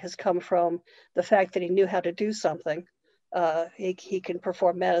support has come from the fact that he knew how to do something. He can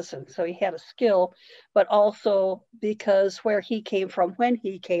perform medicine, so he had a skill, but also because where he came from, when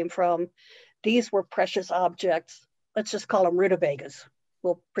he came from, these were precious objects. Let's just call them rutabagas.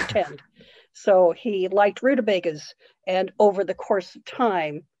 We'll pretend. So he liked rutabagas, and over the course of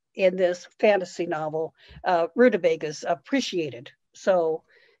time in this fantasy novel, rutabagas appreciated. So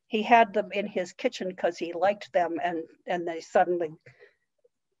he had them in his kitchen because he liked them, and they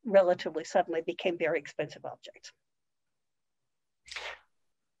relatively suddenly became very expensive objects.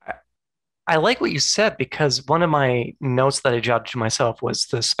 I like what you said, because one of my notes that I jotted to myself was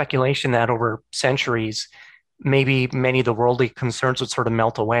the speculation that over centuries, maybe many of the worldly concerns would sort of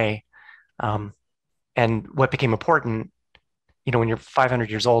melt away. And what became important, you know, when you're 500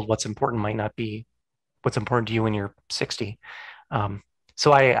 years old, what's important might not be what's important to you when you're 60.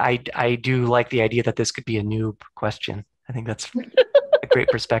 So I do like the idea that this could be a noob question. I think that's a great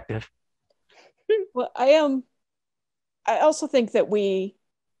perspective. Well, I also think that we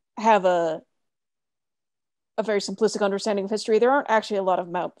have a very simplistic understanding of history. There aren't actually a lot of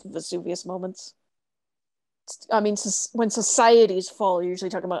Mount Vesuvius moments. I mean, when societies fall, you're usually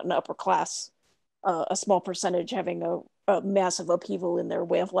talking about an upper class, a small percentage having a massive upheaval in their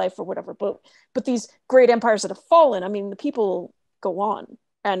way of life or whatever. But these great empires that have fallen, I mean, the people go on.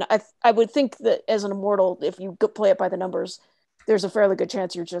 And I would think that as an immortal, if you play it by the numbers, there's a fairly good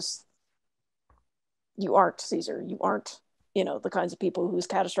chance you aren't Caesar. You aren't, you know, the kinds of people whose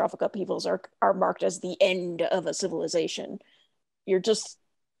catastrophic upheavals are marked as the end of a civilization. You're just,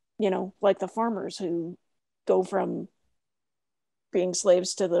 you know, like the farmers who go from being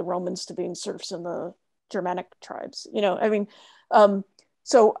slaves to the Romans to being serfs in the Germanic tribes.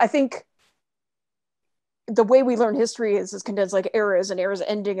 So I think the way we learn history is condensed like eras and eras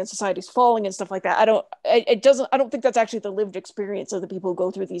ending and societies falling and stuff like that. I don't think that's actually the lived experience of the people who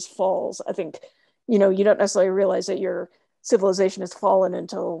go through these falls. I think, you don't necessarily realize that your civilization has fallen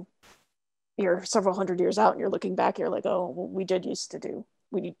until you're several hundred years out and you're looking back, you're like, oh, well, we did used to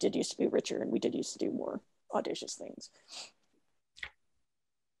be richer and we did used to do more audacious things.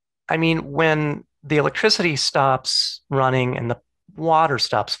 I mean, when the electricity stops running and the water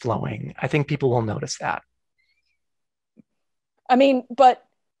stops flowing, I think people will notice that. I mean, but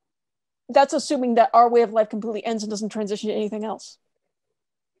that's assuming that our way of life completely ends and doesn't transition to anything else.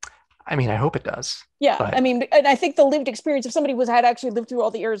 I mean, I hope it does. Yeah, but... I mean, and I think the lived experience, if somebody had actually lived through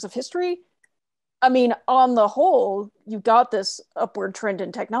all the eras of history, I mean, on the whole, you got this upward trend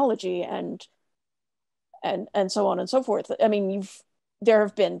in technology and so on and so forth. I mean, there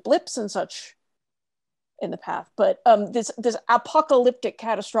have been blips and such in the path, but this apocalyptic,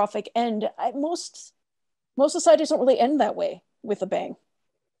 catastrophic end, most societies don't really end that way with a bang.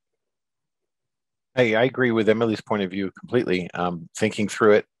 I agree with Emily's point of view completely. Thinking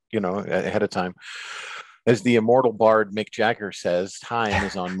through it, ahead of time. As the immortal bard Mick Jagger says, time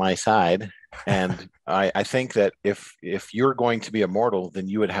is on my side. And I think that if you're going to be immortal, then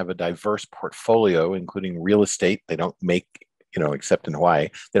you would have a diverse portfolio, including real estate. They don't make, except in Hawaii,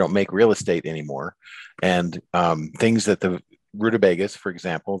 they don't make real estate anymore. And things that the rutabagas, for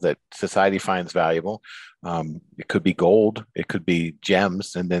example, that society finds valuable. It could be gold, it could be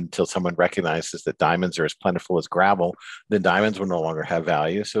gems, and then until someone recognizes that diamonds are as plentiful as gravel, then diamonds will no longer have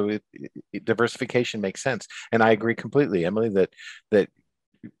value. So diversification makes sense. And I agree completely, Emily, that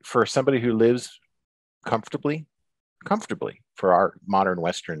for somebody who lives comfortably for our modern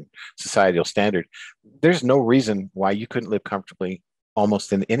Western societal standard, there's no reason why you couldn't live comfortably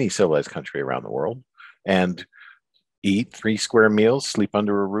almost in any civilized country around the world and eat 3 square meals, sleep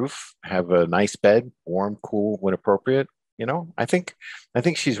under a roof, have a nice bed, warm, cool when appropriate. I think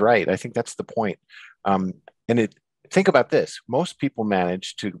she's right. I think that's the point. Think about this. Most people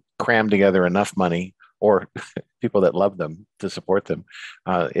manage to cram together enough money, or people that love them to support them,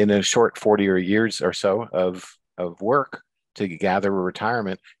 in a short 40 years or so of work to gather a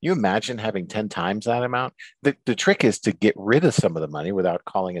retirement. You imagine having 10 times that amount? The trick is to get rid of some of the money without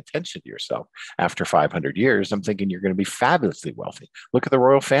calling attention to yourself. After 500 years, I'm thinking you're going to be fabulously wealthy. Look at the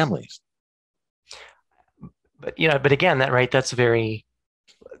royal families. But again, that's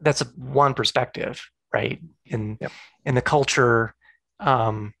a one perspective, right? In the culture,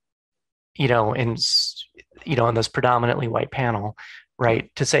 in this predominantly white panel, right?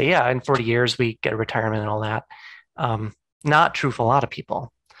 To say, yeah, in 40 years we get a retirement and all that. Not true for a lot of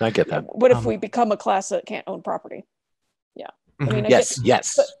people. I get that. What if we become a class that can't own property? Yeah. Mm-hmm. I mean,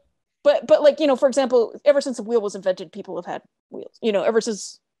 yes. But for example, ever since the wheel was invented, people have had wheels. Ever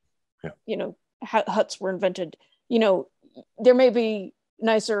since, huts were invented. There may be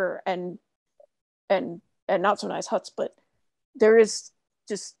nicer and not so nice huts, but there is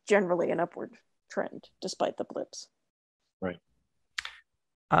just generally an upward trend despite the blips. Right.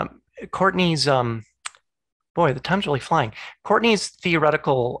 Courtney's boy, the time's really flying. Courtney's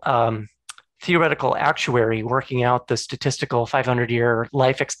theoretical actuary working out the statistical 500-year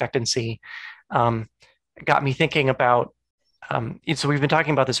life expectancy got me thinking about. So we've been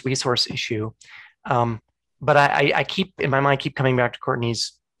talking about this resource issue, but I keep in my mind keep coming back to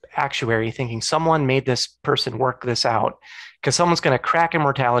Courtney's actuary, thinking someone made this person work this out because someone's going to crack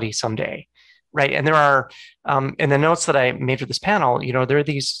immortality someday, right? And there are in the notes that I made for this panel, there are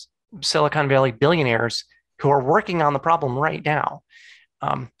these Silicon Valley billionaires who are working on the problem right now.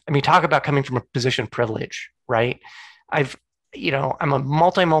 Talk about coming from a position of privilege, right? I'm a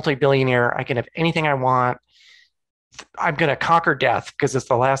multi-billionaire. I can have anything I want. I'm going to conquer death because it's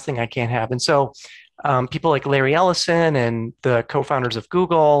the last thing I can't have. And so people like Larry Ellison and the co-founders of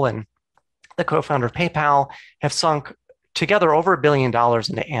Google and the co-founder of PayPal have sunk together over $1 billion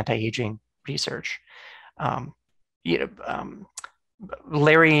into anti-aging research.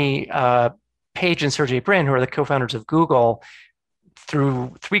 Larry Page and Sergey Brin, who are the co-founders of Google, threw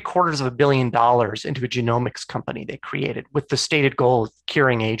 $750 million into a genomics company they created with the stated goal of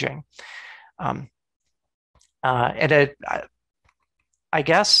curing aging. I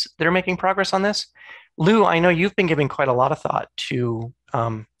guess they're making progress on this. Lou, I know you've been giving quite a lot of thought to,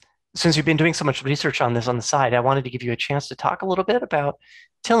 since you've been doing so much research on this on the side, I wanted to give you a chance to talk a little bit about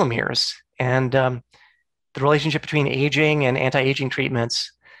telomeres and the relationship between aging and anti-aging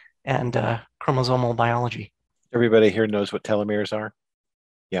treatments and chromosomal biology. Everybody here knows what telomeres are?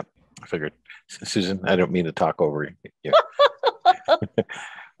 Yep. I figured. Susan, I don't mean to talk over you.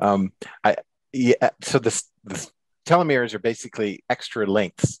 I yeah. So the telomeres are basically extra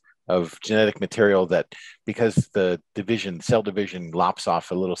lengths of genetic material that, because the cell division lops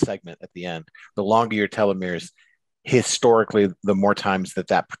off a little segment at the end, the longer your telomeres, historically, the more times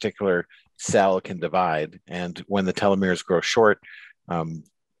that particular cell can divide. And when the telomeres grow short,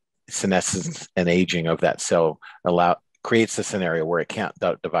 senescence and aging of that cell creates a scenario where it can't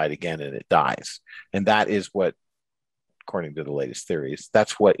divide again and it dies. And that is what, according to the latest theories,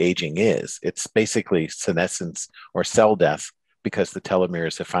 that's what aging is. It's basically senescence or cell death because the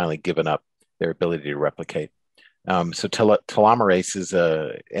telomeres have finally given up their ability to replicate. So telomerase is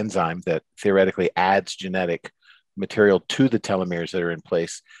an enzyme that theoretically adds genetic material to the telomeres that are in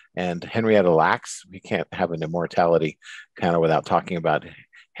place. And Henrietta Lacks, we can't have an immortality kind of without talking about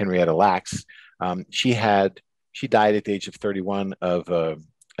Henrietta Lacks. She died at the age of 31 of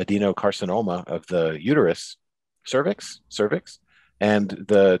adenocarcinoma of the uterus, cervix, and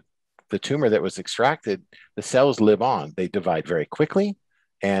the tumor that was extracted, the cells live on. They divide very quickly,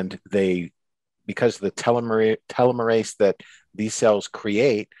 and because the telomerase that these cells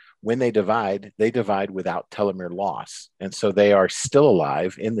create, when they divide without telomere loss, and so they are still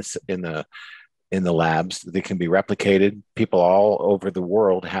alive in the labs. They can be replicated. People all over the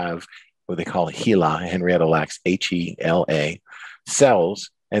world have what they call HeLa, Henrietta Lacks, HeLa cells,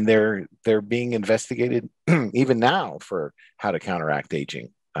 and they're being investigated even now for how to counteract aging.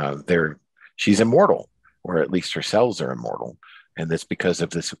 She's immortal, or at least her cells are immortal, and that's because of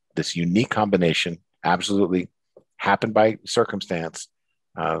this unique combination, absolutely happened by circumstance,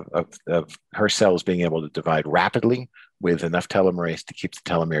 of her cells being able to divide rapidly with enough telomerase to keep the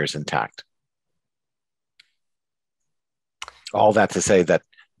telomeres intact. All that to say that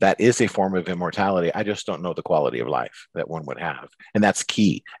is a form of immortality. I just don't know the quality of life that one would have. And that's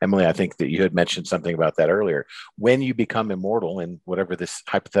key. Emily, I think that you had mentioned something about that earlier. When you become immortal in whatever this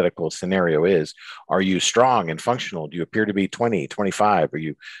hypothetical scenario is, are you strong and functional? Do you appear to be 20, 25?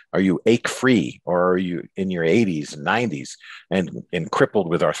 Are you ache-free, or are you in your 80s and 90s and crippled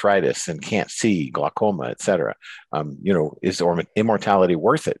with arthritis and can't see, glaucoma, et cetera? Is immortality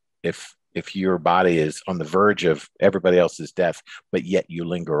worth it if your body is on the verge of everybody else's death, but yet you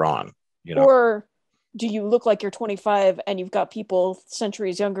linger on, Or do you look like you're 25 and you've got people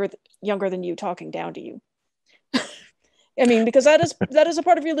centuries younger than you talking down to you? I mean, because that is a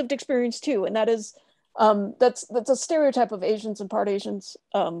part of your lived experience too, and that is that's a stereotype of Asians and part Asians.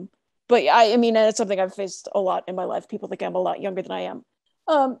 But I mean, and it's something I've faced a lot in my life. People think I'm a lot younger than I am.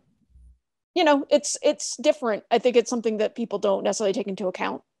 It's different. I think it's something that people don't necessarily take into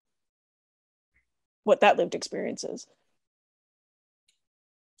account, what that lived experience is.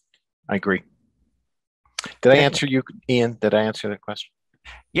 I agree. Did I answer you, Ian? Did I answer that question?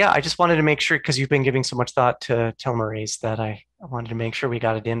 Yeah, I just wanted to make sure, because you've been giving so much thought to telomerase, that I wanted to make sure we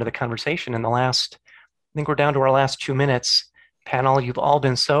got it into the conversation. In I think we're down to our last 2 minutes. Panel, you've all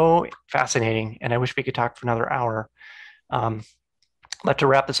been so fascinating, and I wish we could talk for another hour. I'd like to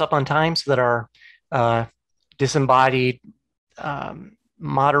wrap this up on time so that our disembodied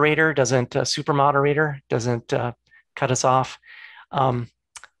moderator super moderator doesn't cut us off.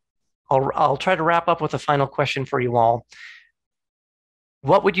 I'll try to wrap up with a final question for you all.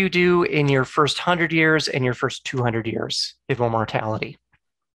 What would you do in your first 100 years and your first 200 years of immortality?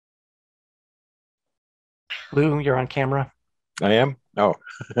 Lou, you're on camera. I am? Oh,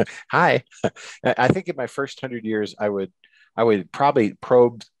 hi. I think in my first 100 years, I would probably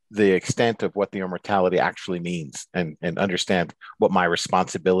probe the extent of what the immortality actually means and understand what my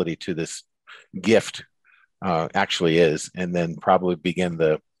responsibility to this gift actually is, and then probably begin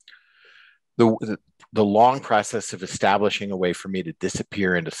the long process of establishing a way for me to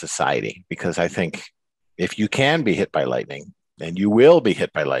disappear into society. Because I think if you can be hit by lightning, and you will be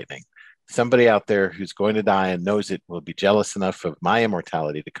hit by lightning, somebody out there who's going to die and knows it will be jealous enough of my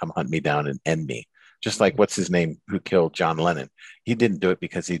immortality to come hunt me down and end me. Just like, what's his name, who killed John Lennon? He didn't do it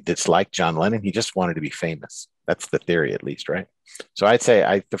because he disliked John Lennon. He just wanted to be famous. That's the theory, at least, right? So I'd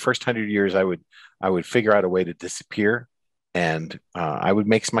say the first 100 years, I would figure out a way to disappear, and I would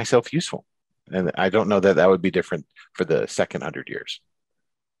make myself useful. And I don't know that would be different for the second 100 years.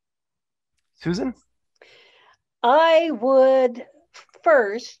 Susan? I would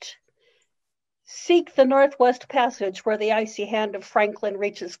first seek the Northwest Passage where the icy hand of Franklin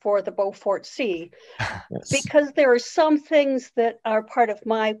reaches for the Beaufort Sea. Yes. Because there are some things that are part of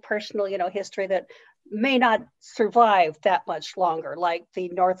my personal, history that may not survive that much longer, like the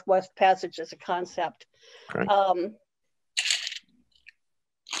Northwest Passage as a concept. Right.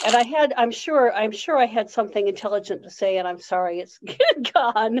 And I'm sure I had something intelligent to say, and I'm sorry, it's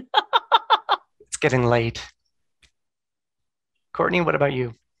gone. It's getting late. Courtney, what about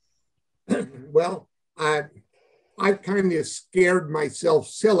you? Well, I kind of scared myself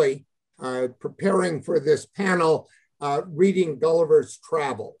silly preparing for this panel, reading Gulliver's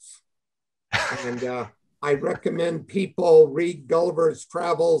Travels. And I recommend people read Gulliver's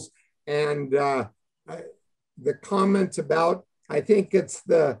Travels, and the comments about, I think it's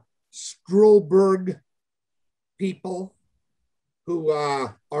the Struelberg people who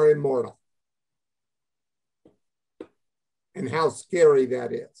are immortal, and how scary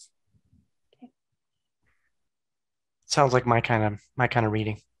that is. Sounds like my kind of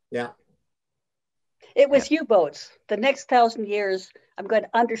reading. Yeah. It was U-boats. The next 1,000 years, I'm going to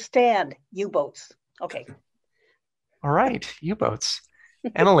understand U-boats. Okay. All right, U-boats.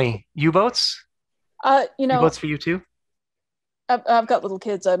 Emily, U-boats? U-boats for you too? I've got little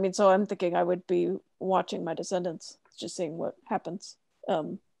kids. I mean, so I'm thinking I would be watching my descendants, just seeing what happens,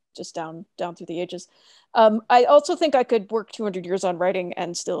 just down through the ages. I also think I could work 200 years on writing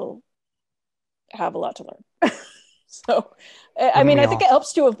and still have a lot to learn. So, I mean, I think it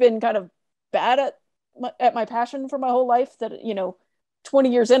helps to have been kind of bad at my passion for my whole life. That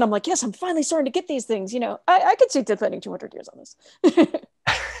 20 years in, I'm like, yes, I'm finally starting to get these things. I could see defending 200 years on this.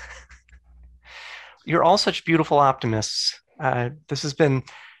 You're all such beautiful optimists. This has been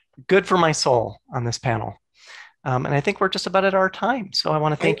good for my soul on this panel. And I think we're just about at our time. So I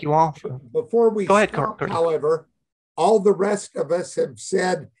want to thank you all. Before we Go ahead, stop, however, all the rest of us have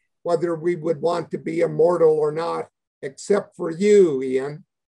said whether we would want to be immortal or not, except for you, Ian.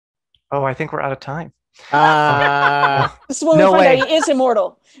 Oh, I think we're out of time. This is when we find out he is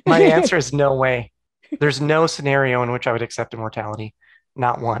immortal. My answer is no way. There's no scenario in which I would accept immortality.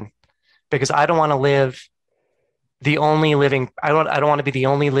 Not one. Because I don't want to live the only living, I don't want to be the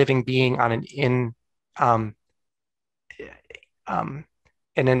only living being on an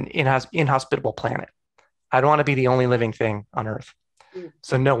inhospitable planet. I don't want to be the only living thing on Earth.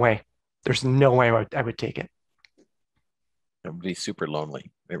 So no way. There's no way I would take it. It would be super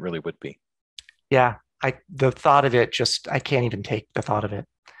lonely. It really would be. Yeah. The thought of it I can't even take the thought of it.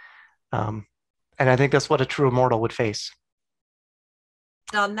 And I think that's what a true immortal would face.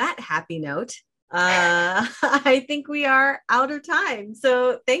 On that happy note, I think we are out of time.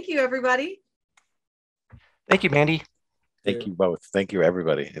 So thank you, everybody. Thank you, Mandy. Thank you both. Thank you,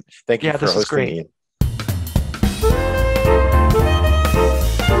 everybody. Thank you for this hosting is great. Ian.